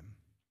that time.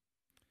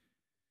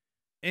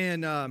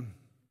 And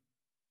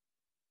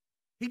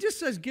he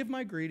just says, give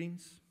my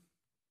greetings.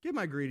 Give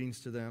my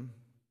greetings to them.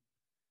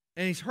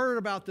 And he's heard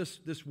about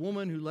this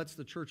woman who lets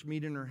the church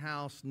meet in her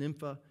house,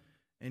 Nympha.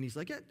 And he's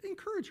like, yeah,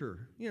 encourage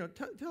her.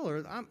 Tell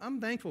her, I'm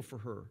thankful for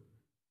her.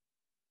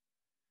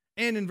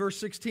 And in verse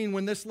 16,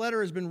 when this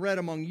letter has been read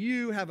among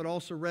you, have it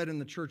also read in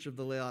the church of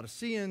the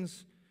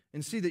Laodiceans,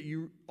 and see that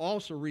you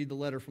also read the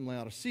letter from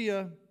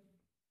Laodicea.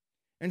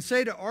 And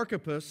say to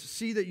Archippus,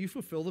 see that you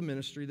fulfill the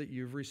ministry that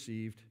you've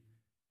received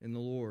in the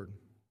Lord.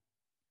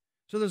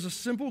 So there's a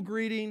simple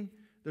greeting,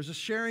 there's a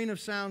sharing of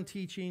sound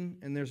teaching,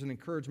 and there's an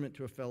encouragement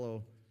to a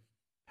fellow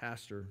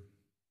pastor.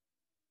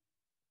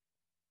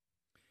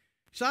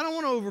 So I don't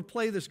want to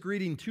overplay this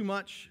greeting too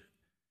much.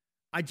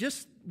 I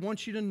just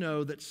want you to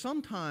know that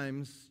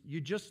sometimes you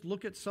just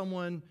look at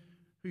someone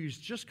who's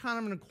just kind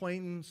of an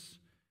acquaintance,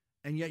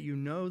 and yet you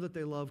know that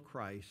they love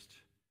Christ,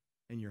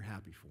 and you're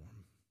happy for them.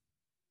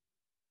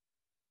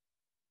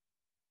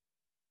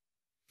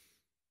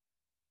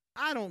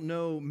 I don't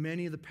know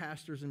many of the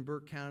pastors in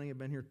Burke County. I've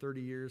been here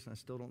 30 years, and I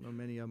still don't know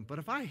many of them. But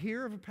if I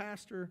hear of a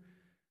pastor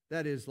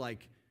that is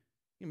like,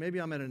 maybe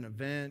I'm at an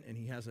event, and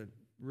he has a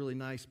really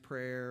nice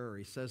prayer, or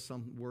he says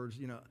some words,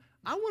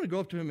 I want to go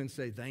up to him and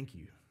say, thank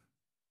you.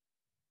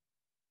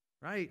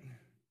 Right?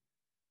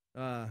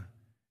 I'm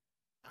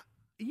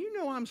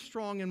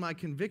strong in my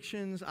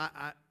convictions.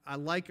 I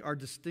like our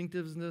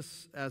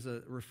distinctiveness as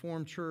a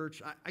Reformed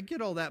church. I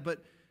get all that. But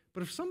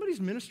if somebody's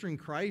ministering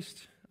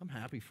Christ, I'm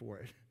happy for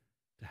it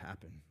to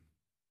happen.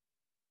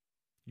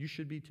 You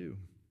should be too.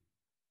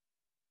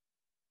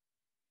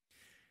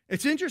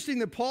 It's interesting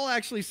that Paul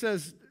actually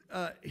says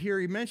here,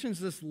 he mentions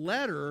this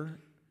letter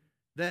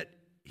that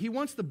he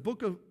wants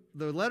the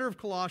letter of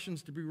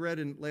Colossians to be read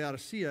in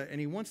Laodicea, and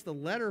he wants the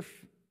letter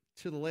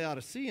to the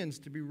Laodiceans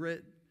to be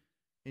read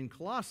in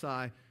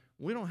Colossae.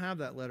 We don't have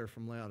that letter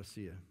from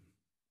Laodicea.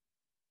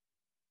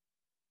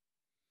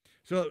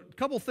 So a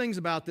couple things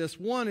about this.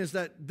 One is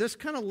that this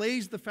kind of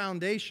lays the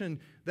foundation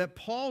that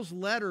Paul's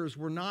letters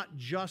were not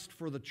just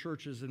for the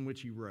churches in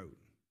which he wrote.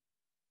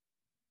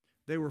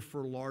 They were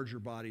for a larger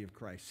body of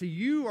Christ. See,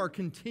 you are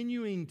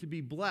continuing to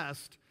be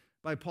blessed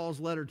by Paul's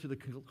letter to the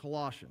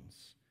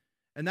Colossians.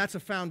 And that's a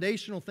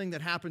foundational thing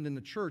that happened in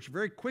the church.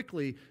 Very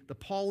quickly, the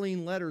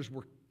Pauline letters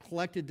were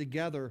collected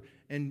together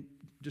and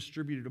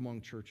distributed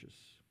among churches.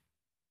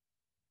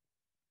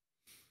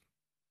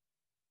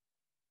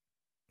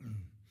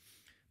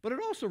 But it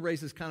also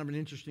raises kind of an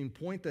interesting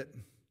point that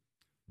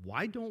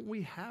why don't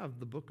we have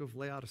the book of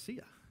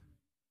Laodicea?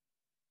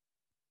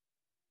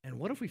 And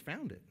what if we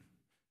found it?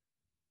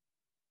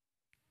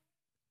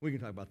 We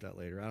can talk about that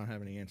later. I don't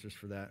have any answers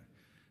for that.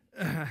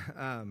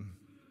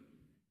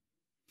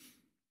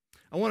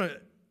 I want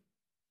to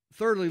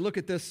thirdly look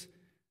at this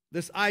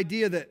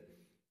idea that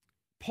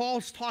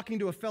Paul's talking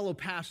to a fellow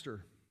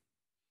pastor.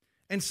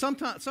 And some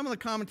of the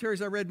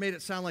commentaries I read made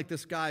it sound like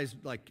this guy's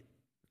like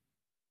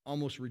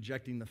almost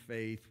rejecting the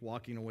faith,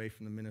 walking away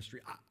from the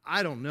ministry.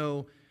 I don't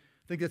know.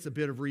 I think that's a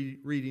bit of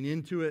reading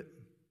into it.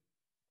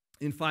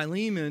 In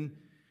Philemon,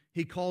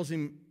 he calls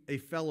him a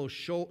fellow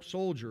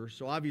soldier,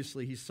 so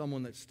obviously he's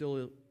someone that's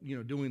still,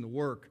 doing the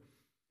work.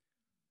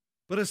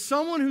 But as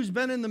someone who's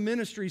been in the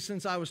ministry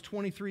since I was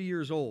 23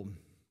 years old,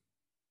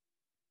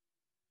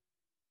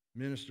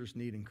 ministers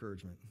need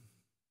encouragement.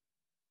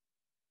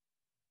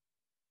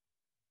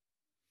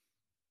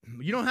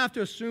 You don't have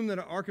to assume that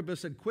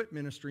Archippus had quit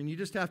ministering. You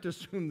just have to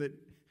assume that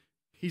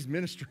he's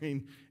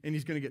ministering and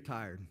he's going to get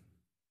tired.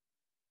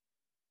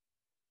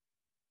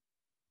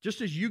 Just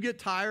as you get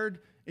tired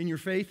in your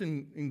faith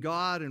in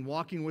God and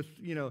walking with,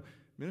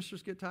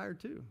 ministers get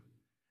tired too.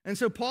 And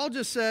so Paul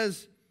just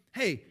says,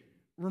 hey,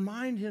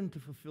 remind him to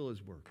fulfill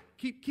his work.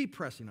 Keep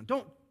pressing on.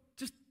 Don't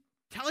just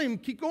tell him,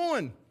 keep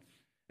going.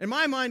 In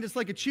my mind, it's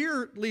like a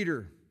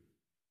cheerleader.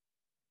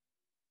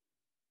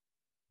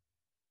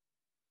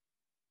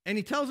 And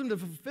he tells him to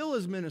fulfill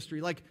his ministry,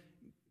 like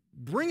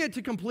bring it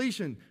to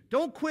completion.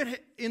 Don't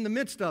quit in the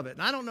midst of it.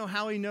 And I don't know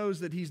how he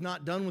knows that he's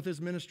not done with his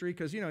ministry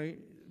because,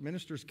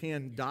 ministers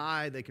can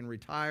die, they can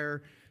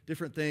retire,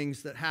 different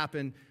things that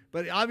happen.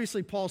 But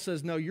obviously Paul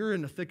says, no, you're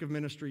in the thick of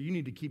ministry. You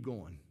need to keep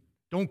going.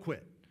 Don't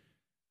quit.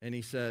 And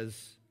he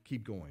says,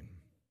 keep going.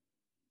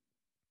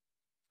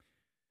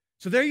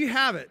 So there you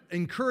have it.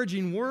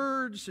 Encouraging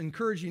words,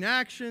 encouraging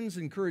actions,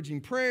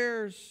 encouraging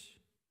prayers,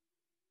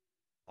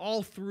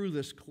 all through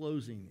this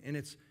closing. And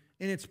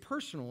it's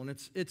personal. And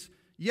it's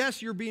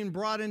yes, you're being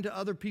brought into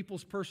other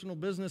people's personal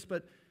business,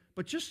 but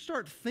just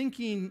start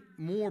thinking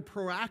more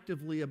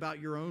proactively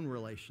about your own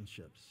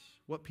relationships,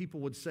 what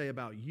people would say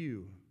about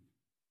you.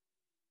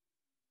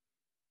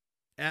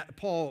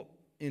 Paul,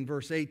 in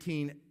verse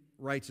 18,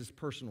 writes his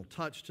personal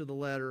touch to the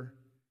letter.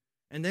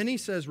 And then he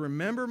says,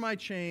 remember my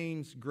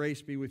chains,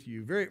 grace be with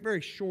you. Very,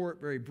 very short,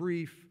 very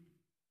brief.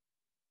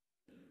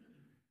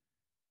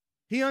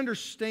 He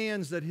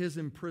understands that his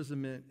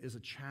imprisonment is a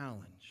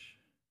challenge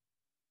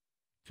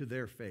to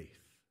their faith.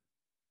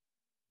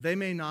 They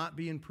may not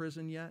be in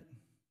prison yet,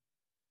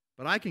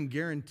 but I can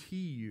guarantee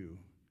you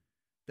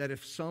that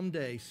if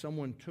someday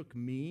someone took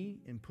me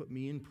and put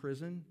me in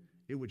prison,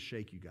 it would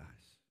shake you guys.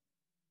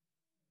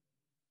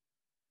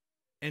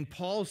 And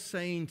Paul's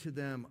saying to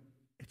them,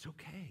 it's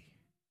okay.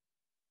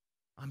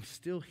 I'm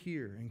still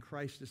here and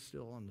Christ is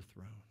still on the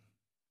throne.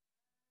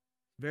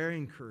 Very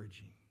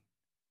encouraging.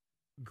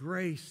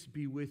 Grace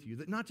be with you.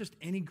 That not just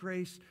any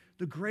grace,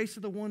 the grace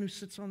of the one who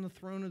sits on the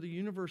throne of the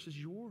universe is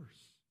yours.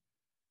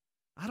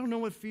 I don't know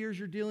what fears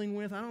you're dealing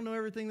with. I don't know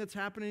everything that's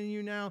happening in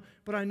you now,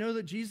 but I know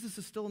that Jesus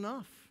is still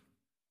enough.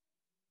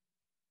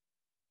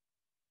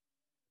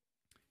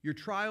 Your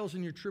trials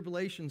and your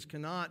tribulations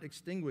cannot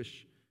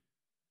extinguish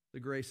the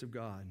grace of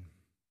God.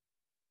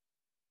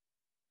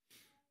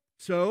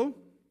 So,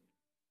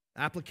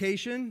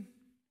 application,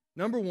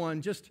 number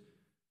one, just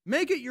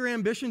make it your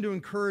ambition to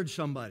encourage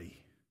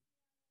somebody.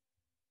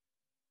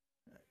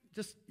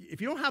 Just,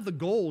 if you don't have the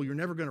goal, you're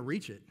never going to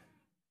reach it.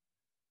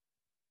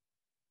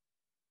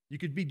 You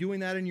could be doing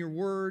that in your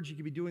words, you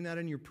could be doing that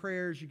in your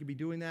prayers, you could be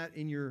doing that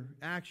in your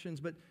actions,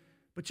 but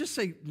just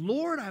say,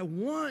 Lord, I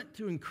want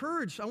to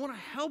encourage, I want to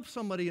help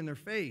somebody in their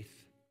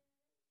faith.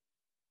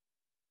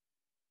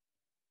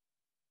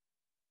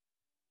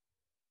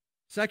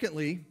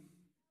 Secondly,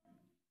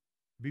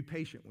 be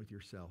patient with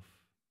yourself.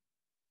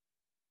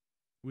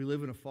 We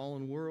live in a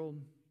fallen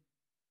world,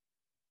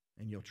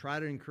 and you'll try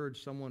to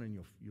encourage someone, and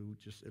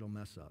it'll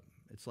mess up.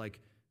 It's like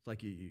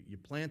you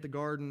plant the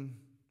garden,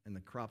 and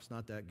the crop's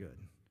not that good.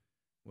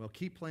 Well,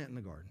 keep planting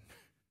the garden.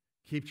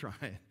 Keep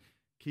trying.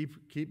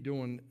 Keep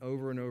doing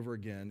over and over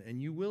again,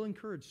 and you will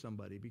encourage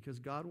somebody because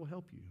God will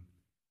help you.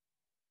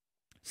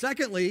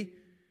 Secondly,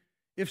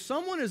 if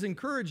someone has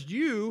encouraged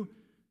you,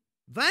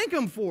 thank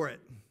them for it.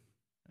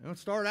 Don't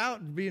start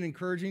out being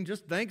encouraging.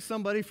 Just thank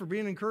somebody for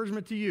being an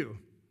encouragement to you.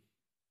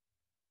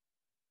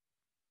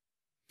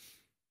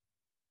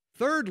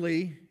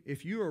 Thirdly,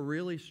 if you are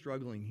really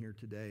struggling here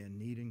today and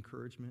need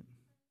encouragement,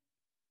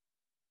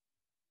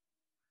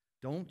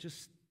 don't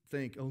just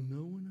think, oh,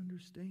 no one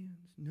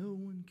understands, no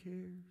one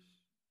cares.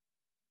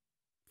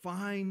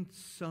 Find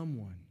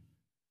someone.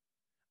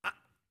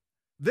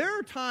 There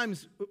are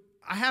times,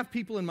 I have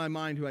people in my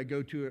mind who I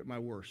go to at my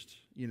worst,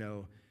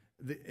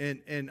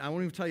 and I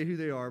won't even tell you who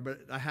they are,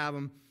 but I have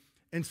them.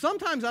 And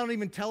sometimes I don't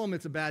even tell them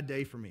it's a bad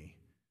day for me.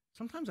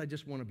 Sometimes I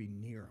just want to be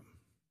near them.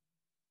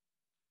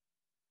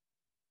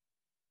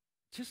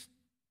 Just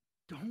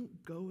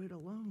don't go it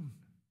alone.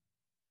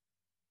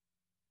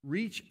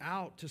 Reach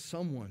out to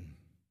someone.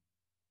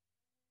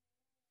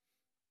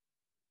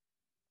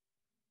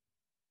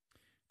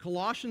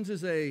 Colossians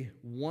is a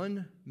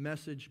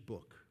one-message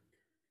book.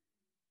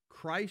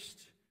 Christ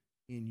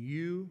in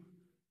you,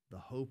 the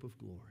hope of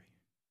glory.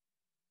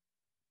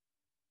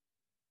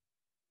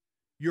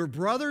 Your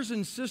brothers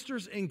and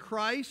sisters in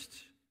Christ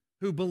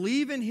who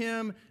believe in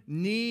Him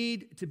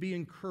need to be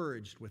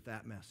encouraged with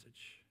that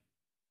message.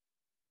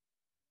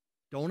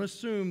 Don't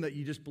assume that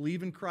you just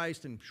believe in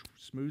Christ and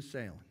smooth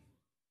sailing.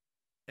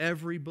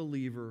 Every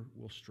believer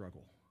will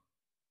struggle.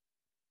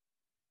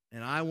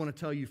 And I want to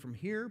tell you from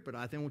here, but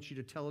I want you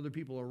to tell other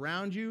people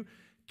around you,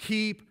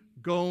 keep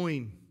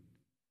going.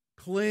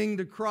 Cling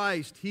to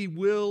Christ. He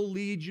will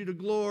lead you to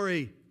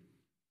glory.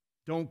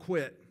 Don't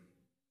quit.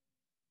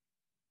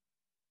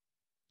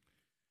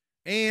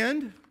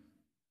 And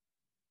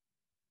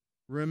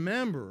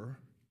remember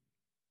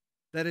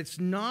that it's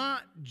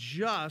not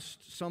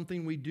just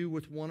something we do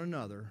with one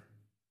another.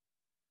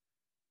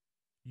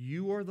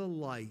 You are the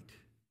light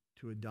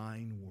to a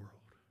dying world.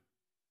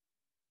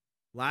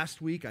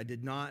 Last week, I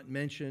did not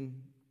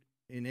mention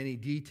in any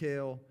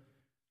detail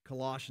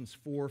Colossians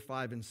 4,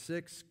 5, and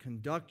 6.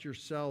 Conduct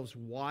yourselves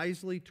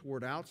wisely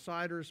toward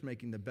outsiders,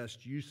 making the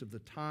best use of the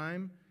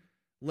time.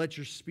 Let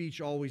your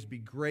speech always be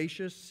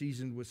gracious,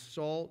 seasoned with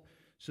salt,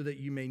 so that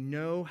you may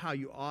know how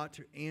you ought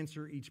to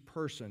answer each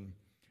person.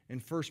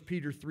 And 1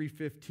 Peter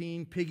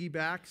 3:15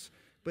 piggybacks,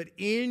 but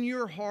in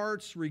your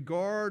hearts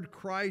regard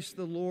Christ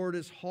the Lord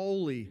as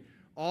holy,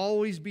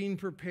 always being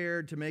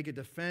prepared to make a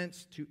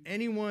defense to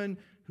anyone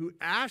who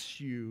asks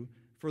you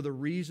for the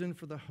reason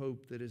for the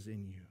hope that is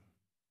in you.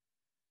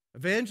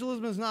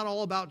 Evangelism is not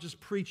all about just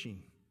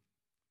preaching.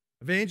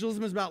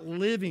 Evangelism is about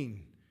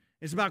living.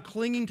 It's about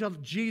clinging to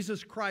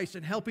Jesus Christ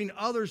and helping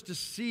others to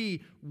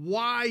see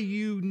why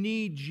you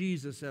need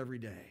Jesus every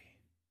day.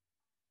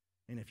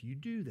 And if you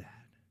do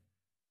that,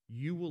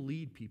 you will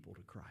lead people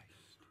to Christ.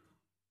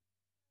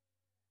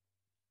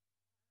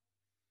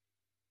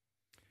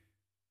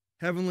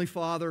 Heavenly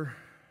Father,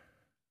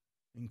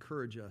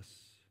 encourage us.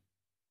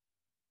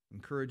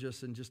 Encourage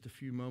us in just a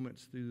few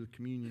moments through the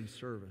communion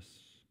service.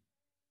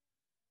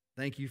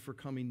 Thank you for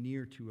coming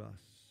near to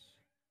us.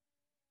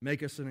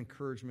 Make us an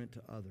encouragement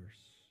to others.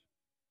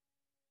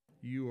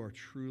 You are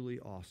truly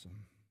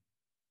awesome.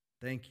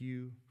 Thank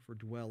you for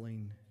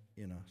dwelling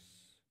in us.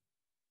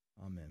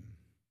 Amen.